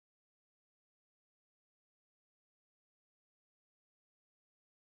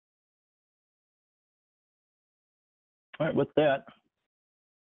All right, with that,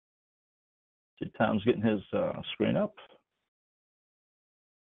 see Tom's getting his screen up.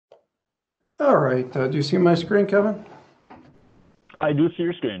 All right, do you see my screen, Kevin? I do see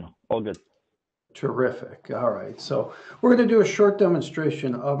your screen. All good. Terrific. All right, so we're going to do a short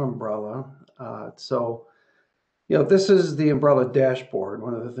demonstration of Umbrella. This is the Umbrella dashboard.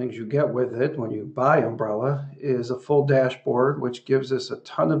 One of the things you get with it when you buy Umbrella is a full dashboard, which gives us a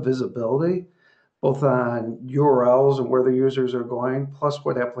ton of visibility, both on URLs and where the users are going, plus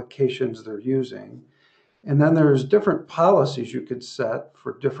what applications they're using. And then there's different policies you could set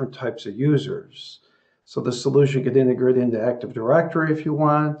for different types of users. So the solution could integrate into Active Directory if you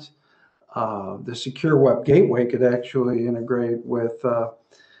want. The secure web gateway could actually integrate with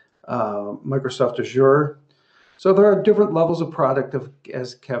Microsoft Azure. So there are different levels of product,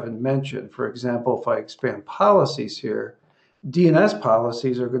 as Kevin mentioned. For example, if I expand policies here, DNS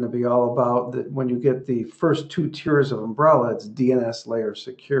policies are going to be all about that. When you get the first 2 tiers of Umbrella, it's DNS layer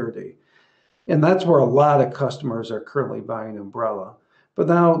security. And that's where a lot of customers are currently buying Umbrella. But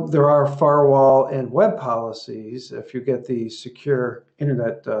now there are firewall and web policies if you get the secure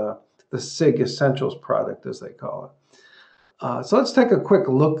internet, the SIG Essentials product, as they call it. So let's take a quick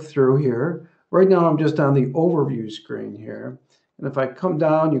look through here. Right now, I'm just on the overview screen here. And if I come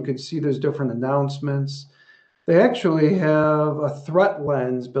down, you can see there's different announcements. They actually have a threat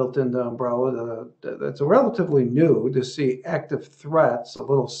lens built into Umbrella that's relatively new to see active threats, a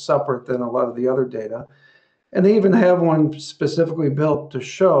little separate than a lot of the other data. And they even have one specifically built to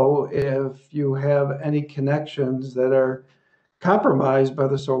show if you have any connections that are compromised by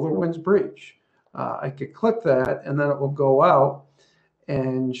the SolarWinds breach. I could click that, and then it will go out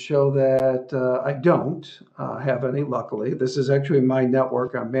and show that I don't have any, luckily. This is actually my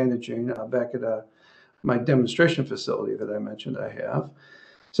network I'm managing back at my demonstration facility that I mentioned I have.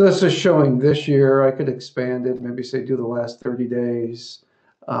 So this is showing this year. I could expand it, maybe say do the last 30 days.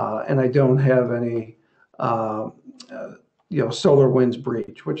 And I don't have any SolarWinds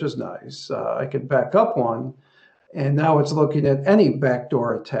breach, which is nice. I could back up one, and now it's looking at any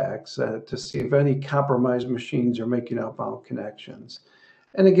backdoor attacks to see if any compromised machines are making outbound connections.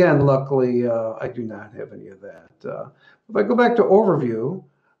 And again, luckily, I do not have any of that. If I go back to overview,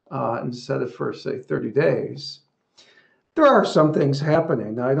 and set it for, say, 30 days, there are some things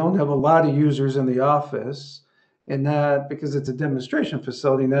happening. Now, I don't have a lot of users in the office, and that, because it's a demonstration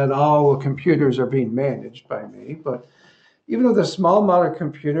facility, not all the computers are being managed by me. But even with a small amount of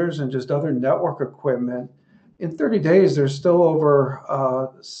computers and just other network equipment, in 30 days, there's still over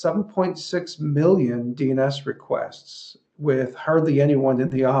 7.6 million DNS requests with hardly anyone in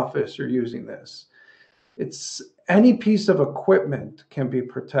the office are using this. It's any piece of equipment can be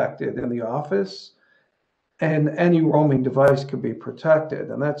protected in the office, and any roaming device can be protected.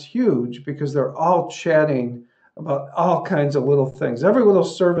 And that's huge because they're all chatting about all kinds of little things. Every little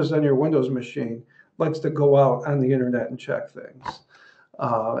service on your Windows machine likes to go out on the internet and check things.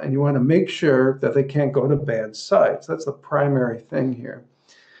 And you want to make sure that they can't go to bad sites. That's the primary thing here.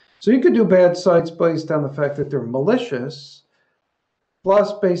 So you could do bad sites based on the fact that they're malicious,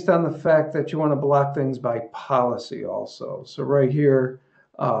 plus based on the fact that you want to block things by policy also. So right here,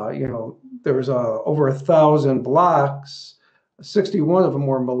 there's over 1,000 blocks. 61 of them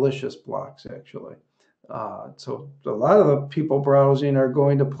were malicious blocks, actually. So a lot of the people browsing are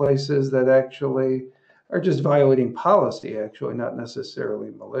going to places that actually are just violating policy, actually, not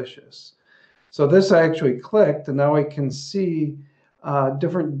necessarily malicious. So this I actually clicked, and now I can see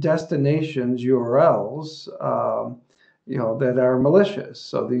different destinations, URLs, that are malicious.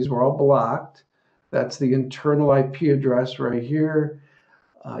 So these were all blocked. That's the internal IP address right here.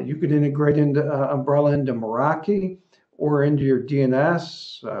 You could integrate into Umbrella into Meraki or into your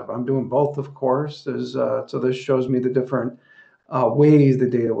DNS. I'm doing both, of course. So this shows me the different ways the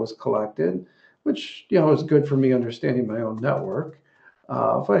data was collected, which is good for me understanding my own network.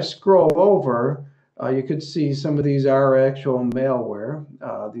 If I scroll over, you could see some of these are actual malware,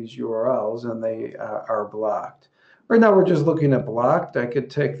 these URLs, and they are blocked. Right now, we're just looking at blocked. I could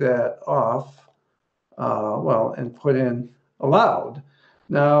take that off, and put in allowed.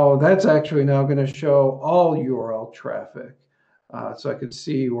 Now, that's actually now going to show all URL traffic. So I could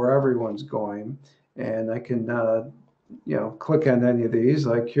see where everyone's going, and I can, click on any of these.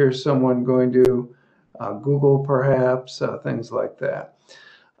 Like here's someone going to Google, perhaps, things like that.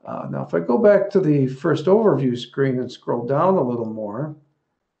 Now, if I go back to the first overview screen and scroll down a little more,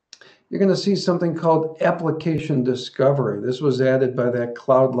 you're going to see something called application discovery. This was added by that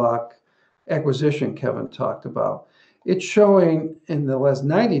CloudLock acquisition Kevin talked about. It's showing in the last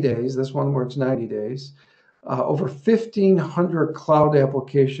 90 days, this one works 90 days, Over 1,500 cloud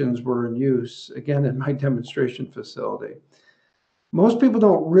applications were in use, again, in my demonstration facility. Most people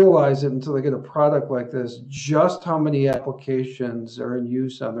don't realize it until they get a product like this, just how many applications are in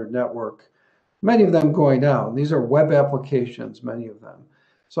use on their network, many of them going out. These are web applications, many of them.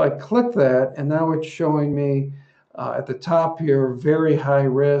 So I click that, and now it's showing me at the top here, very high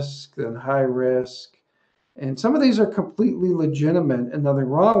risk, then high risk. And some of these are completely legitimate and nothing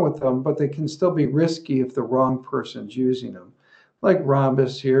wrong with them, but they can still be risky if the wrong person's using them. Like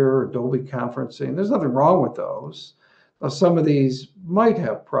Rhombus here or Adobe Conferencing, there's nothing wrong with those. Some of these might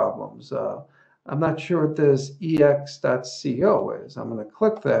have problems. I'm not sure what this ex.co is. I'm going to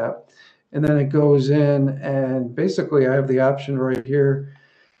click that, and then it goes in, and basically I have the option right here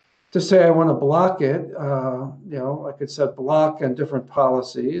to say I want to block it. You know, I could set block on different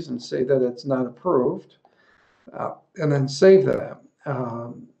policies and say that it's not approved. And then save that.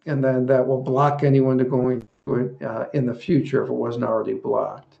 And then that will block anyone to going to it in the future if it wasn't already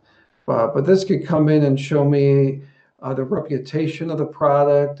blocked. But this could come in and show me the reputation of the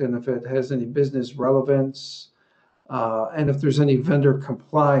product and if it has any business relevance and if there's any vendor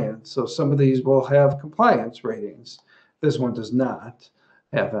compliance. So some of these will have compliance ratings. This one does not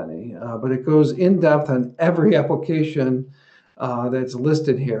have any, but it goes in depth on every application that's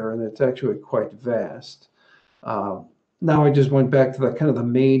listed here, and it's actually quite vast. Now I just went back to the kind of the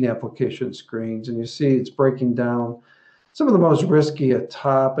main application screens, and you see it's breaking down some of the most risky at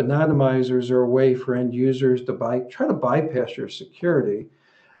top. Anonymizers are a way for end users to try to bypass your security.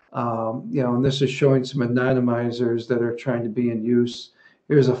 You know, and this is showing some anonymizers that are trying to be in use.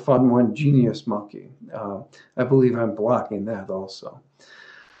 Here's a fun one, Genius Monkey. I believe I'm blocking that also.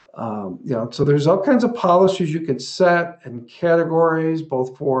 You know, so there's all kinds of policies you could set and categories,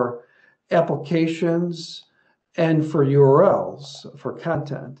 both for applications and for URLs for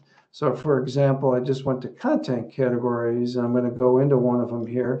content. So for example, I just went to content categories, and I'm going to go into one of them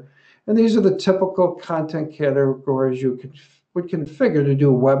here. And these are the typical content categories you would configure to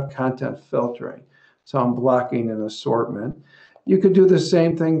do web content filtering. So I'm blocking an assortment. You could do the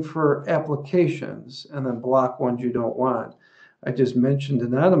same thing for applications and then block ones you don't want. I just mentioned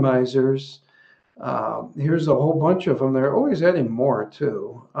anonymizers. Here's a whole bunch of them. They're always adding more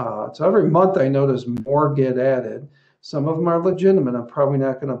too. So every month I notice more get added. Some of them are legitimate. I'm probably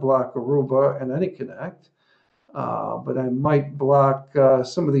not going to block Aruba and AnyConnect, but I might block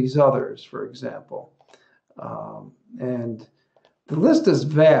some of these others, for example. And the list is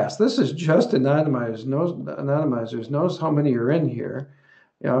vast. This is just anonymizers. Knows how many are in here.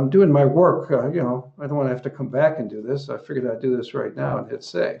 You know, I'm doing my work. You know, I don't want to have to come back and do this. I figured I'd do this right now and hit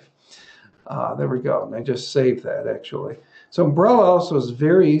save. There we go. And I just saved that, actually. So Umbrella also is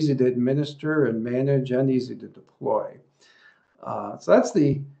very easy to administer and manage and easy to deploy. So that's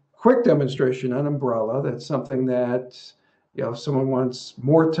the quick demonstration on Umbrella. That's something that, you know, if someone wants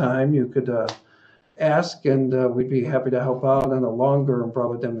more time, you could ask, and we'd be happy to help out on a longer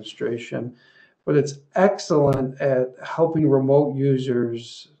Umbrella demonstration. But it's excellent at helping remote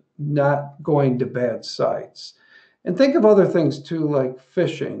users not going to bad sites. And think of other things too, like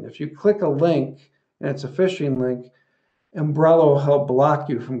phishing. If you click a link and it's a phishing link, Umbrella will help block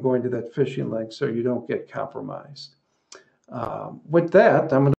you from going to that phishing link so you don't get compromised. With that, I'm going to